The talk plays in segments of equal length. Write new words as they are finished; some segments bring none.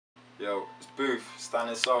Yo, it's Boof,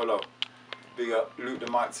 standing solo. Big up Luke the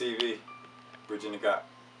Mic TV, bridging the gap.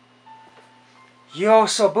 Yo,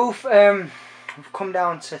 so Boof, we've come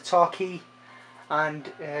down to Torquay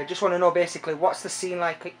and just want to know basically what's the scene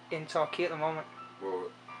like in Torquay at the moment? Well,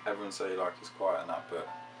 everyone say like it's quiet and that, but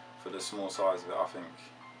for the small size of it, I think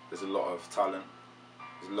there's a lot of talent.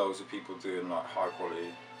 There's loads of people doing like high quality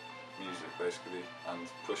music basically and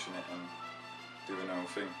pushing it and doing their own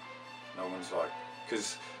thing. No one's like,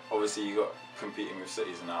 because obviously you got competing with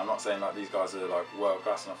cities and that. I'm not saying like these guys are like world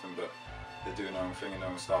class or nothing, but they're doing their own thing in their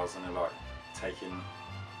own styles and they're like taking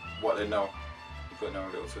what they know and putting their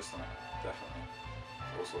own little twist on it. Definitely,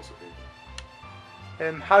 all sorts of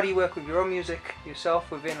people. How do you work with your own music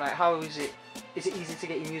yourself? Within like, how is it? Is it easy to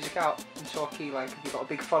get your music out in Torquay? Like, have you got a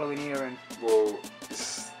big following here? And well,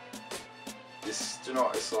 do you know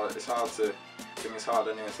what? It's like it's hard to. I think it's hard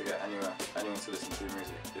anyway to get anyone to listen to your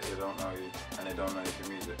music if they don't know you and they don't know your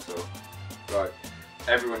music. So, like,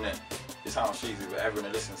 everyone that, it sounds cheesy, but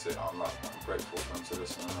everyone that listens to it, I'm grateful for them to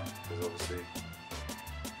listen to it, because obviously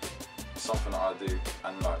it's something that I do,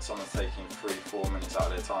 and like someone's taking 3-4 minutes out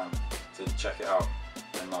of their time to check it out,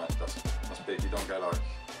 and like that's big. You don't get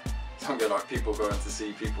like people going to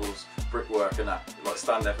see people's brickwork and that, like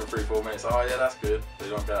stand there for 3-4 minutes. Oh yeah, that's good. They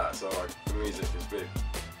don't get that. So like the music is big.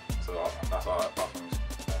 So that's why I think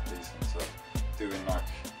it's decent. So doing like,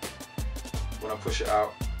 when I push it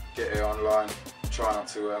out, get it online, try not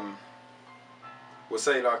to, we'll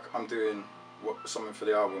say like I'm doing something for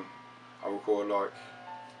the album, I record like,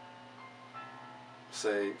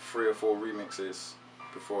 say 3 or 4 remixes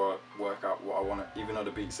before I work out what I want to, even though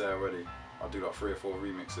the beat's there already, I'll do like 3 or 4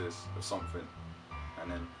 remixes of something,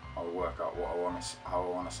 and then I'll work out what I want to, how I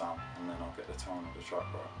want to sound, and then I'll get the tone of the track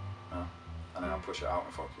right. Yeah. And then I'll push it out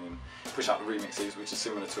and fucking push out the remixes, which is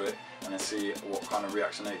similar to it, and then see what kind of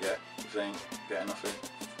reaction they get. If they ain't getting nothing,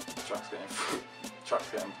 the track's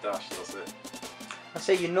getting dashed. That's it. I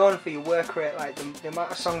say you're known for your work rate, like the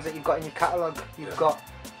amount of songs that you've got in your catalogue. You've got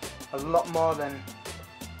a lot more than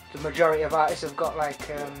the majority of artists have got. Like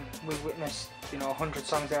we've witnessed, 100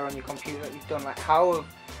 songs there on your computer that you've done. Like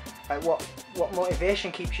what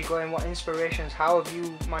motivation keeps you going? What inspirations? How have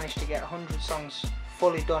you managed to get 100 songs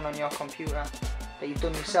fully done on your computer that you've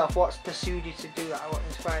done yourself? What's pursued you to do that? What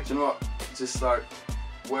inspired you? Do you know what? Just like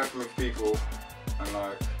working with people, and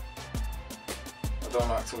like I don't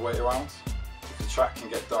like to wait around. If the track can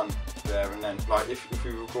get done there and then, like if we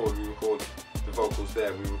record the vocals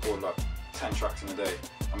there, we record like 10 tracks in a day,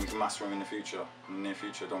 and we can master them in the future. In the near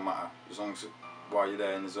future, it don't matter, as long as while you're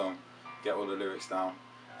there in the zone, get all the lyrics down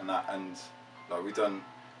and that. And like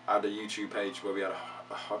I had a YouTube page where we had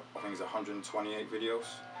I think it's 128 videos,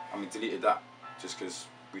 and we deleted that just because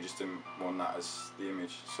we just didn't want that as the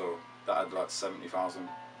image. So that had like 70,000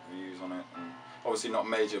 views on it, and obviously not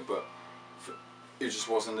major, but it just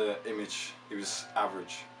wasn't the image. It was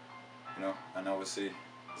average, and obviously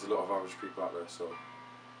there's a lot of average people out there, so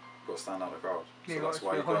you've got to stand out the crowd. So that's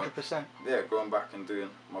why you're 100%. Going back and doing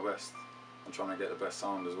my best and trying to get the best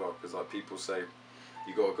sound as well, because like people say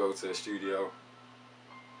you got to go to a studio,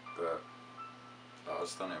 but I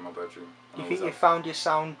just done it in my bedroom. Do you think you found your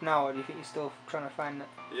sound now, or do you think you're still trying to find it?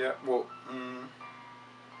 Yeah, well,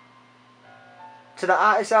 to the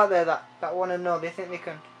artists out there that want to know, they think they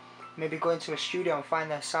can maybe go into a studio and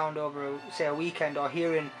find their sound over, say, a weekend, or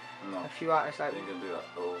hearing a few artists like. You ain't gonna do that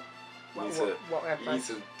at all. You need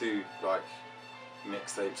to do like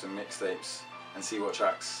mixtapes and see what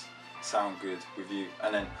tracks sound good with you,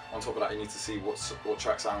 and then on top of that, you need to see what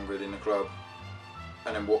tracks sound good in the club.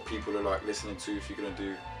 And then what people are like listening to. If you're gonna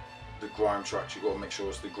do the grime tracks, you got to make sure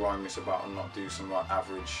it's the grime it's about, and not do some like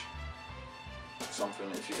average something.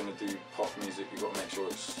 If you're gonna do pop music, you got to make sure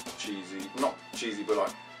it's cheesy, not cheesy, but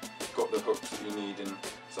like got the hooks that you need and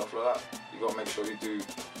stuff like that. You got to make sure you do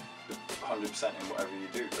the 100% in whatever you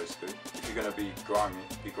do, basically. If you're gonna be grimy,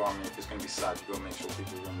 be grimy. If it's gonna be sad, you got to make sure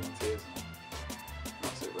people are gonna be in tears. And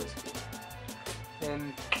that's it, basically.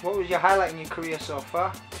 What was your highlight in your career so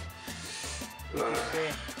far? Well,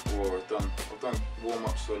 I've done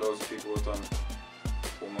warm-ups for loads of people. I've done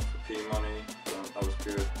warm-up for P Money, that was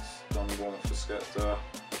good. Done warm-up for Skepta.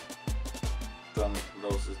 Done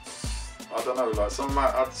loads of, I don't know, like some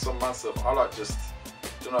mad stuff. I like just,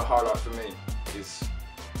 highlight for me is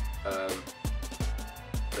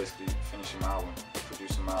basically finishing my album,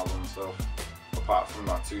 producing my album myself. Apart from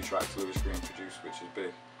like 2 tracks Lewis Green produced, which is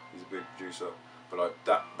big. He's a big producer. But like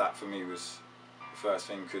that for me was the first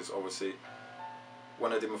thing, because obviously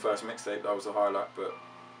when I did my first mixtape, that was a highlight. But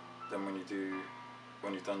then when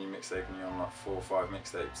you've done your mixtape and you're on like 4 or 5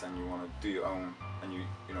 mixtapes, and you want to do your own, and you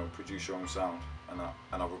produce your own sound, and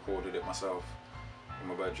I recorded it myself, in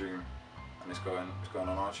my bedroom, and it's going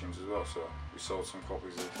on iTunes as well. So we sold some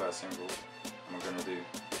copies of the first single, and we're gonna do.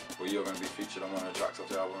 Well, you're gonna be featured on one of the tracks of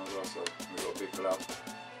the album as well. So we got a big collab.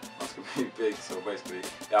 That's gonna be big. So basically,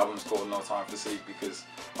 the album's called No Time for Sleep because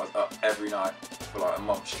I was up every night for like a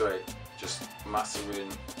month straight, just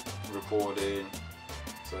mastering, recording.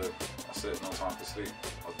 So that's it. No time for sleep.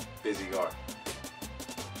 I was a busy guy.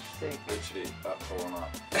 Sick. Literally up all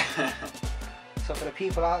night. So for the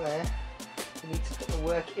people out there, you need to put the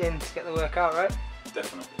work in to get the work out, right?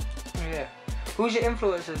 Definitely. Yeah. Who's your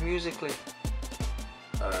influences musically?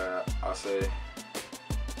 I say,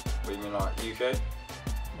 what do you mean, like UK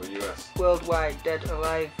or US? Worldwide, dead,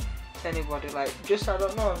 alive, anybody. Like, just I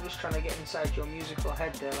don't know. I'm just trying to get inside your musical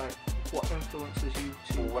head there. Like, what influences you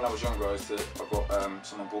to? Well, when I was younger, I got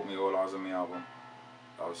someone bought me All Eyes on Me album.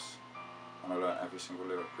 And I learned every single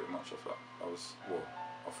lyric pretty much off that.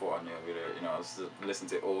 I thought I knew every lyric. You know, I was listening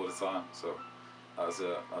to it all the time. So that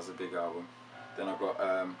was a big album. Then I got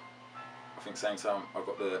I think same time I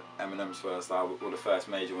got the Eminem's first album, or the first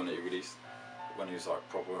major one that he released when he was like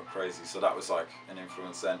proper crazy. So that was like an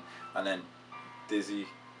influence then. And then Dizzy,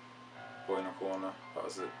 Boy in a Corner. That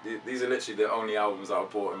was it. These are literally the only albums that I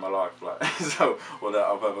bought in my life, like so, or that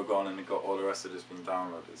I've ever gone and got. All the rest of it's been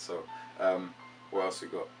downloaded. So what else we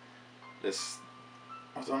got? This,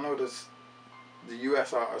 I don't know. There's the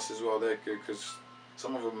US artists as well. They're good because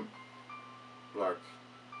some of them like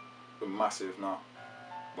are massive now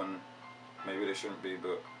when maybe they shouldn't be,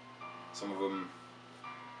 but some of them,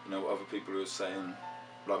 you know, other people who are saying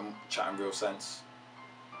like chatting real sense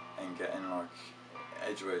and getting like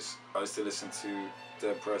edgeways. I used to listen to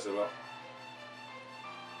Dead Press a lot.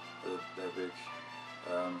 They're big.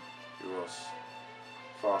 Who else?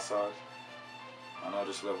 Far Side. And I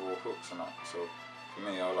just love all hooks and that. So for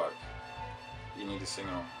me, I like, you need a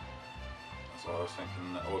singer. That's what I was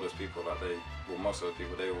thinking. All those people, like most of the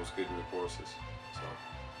people, they always good with the choruses. So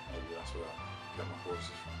maybe that's where I get my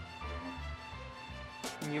choruses from.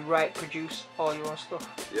 And you write, produce all your own stuff?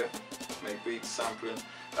 Yeah, make beats, sampling.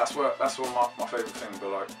 That's what my favourite thing.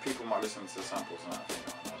 But like, people might listen to the samples and I think,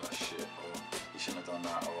 oh no, that's shit, or you shouldn't have done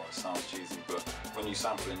that, or it sounds cheesy. But when you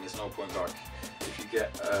sampling, there's no point like, if you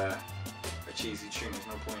get a cheesy tune, there's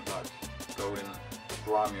no point like going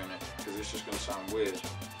grimy on it because it's just gonna sound weird.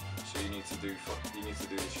 So you need to do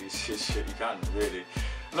the cheesiest shit you can, really.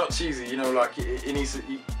 Not cheesy, you know, like it needs to.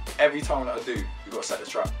 Every tone that I do, you've got to set the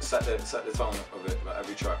track, set the tone of it, like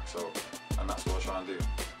every track. So, and that's what I try and do.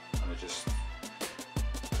 And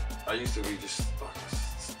I used to be just like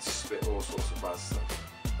spit all sorts of bad stuff,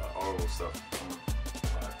 like horrible stuff. And,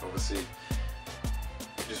 like, obviously,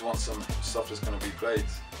 you just want some stuff that's gonna be played,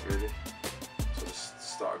 really. So just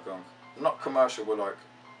started going, not commercial, but like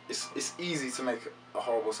it's easy to make a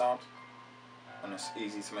horrible sound, and it's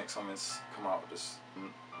easy to make something come out just, you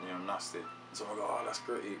know, nasty. And so I go, oh, that's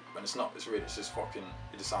gritty, and it's not. It's just fucking.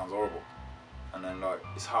 It just sounds horrible. And then like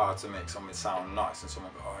it's hard to make something sound nice, and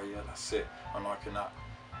someone go, oh yeah, that's it. I'm liking that,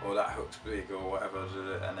 or that hook's big, or whatever.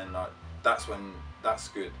 And then like that's when that's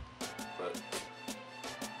good. But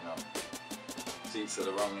you know, it's each to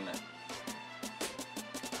their own,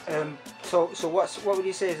 innit? So what would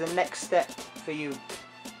you say is the next step for you?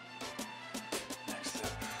 Next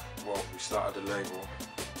step. Well, we started a label.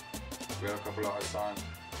 We had a couple of artists signed.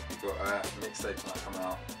 We got mixtapes that coming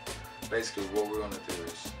out. Basically, what we want to do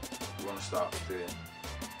is we want to start doing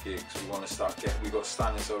gigs. We want to start we got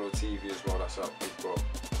Standing Solo TV as well. That's up. We've got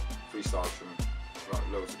freestyles from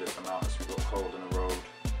like loads of different artists. We've got Cold in the Road.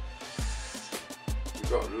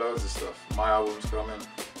 We've got loads of stuff. My album's coming.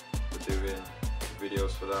 We're doing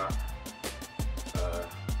videos for that.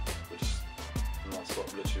 We're just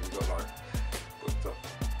non-stop. Literally, we got like booked up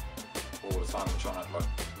all the time. We're trying to like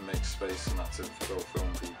make space and that to go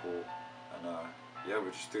film people, and yeah,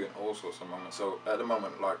 we're just doing all sorts of moments. So at the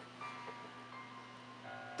moment, like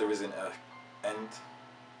there isn't an end.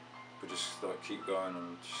 We just like keep going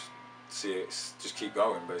and just keep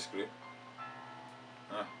going, basically.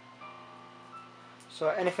 Yeah. So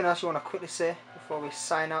anything else you want to quickly say before we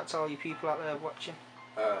sign out to all you people out there watching?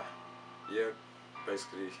 Yeah,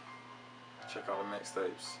 basically check out the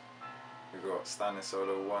mixtapes. We've got Standing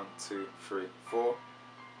Solo 1, 2, 3, 4.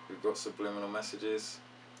 We've got Subliminal Messages,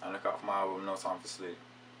 and look out for my album No Time for Sleep.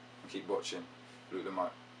 And keep watching Luke the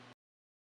Mic.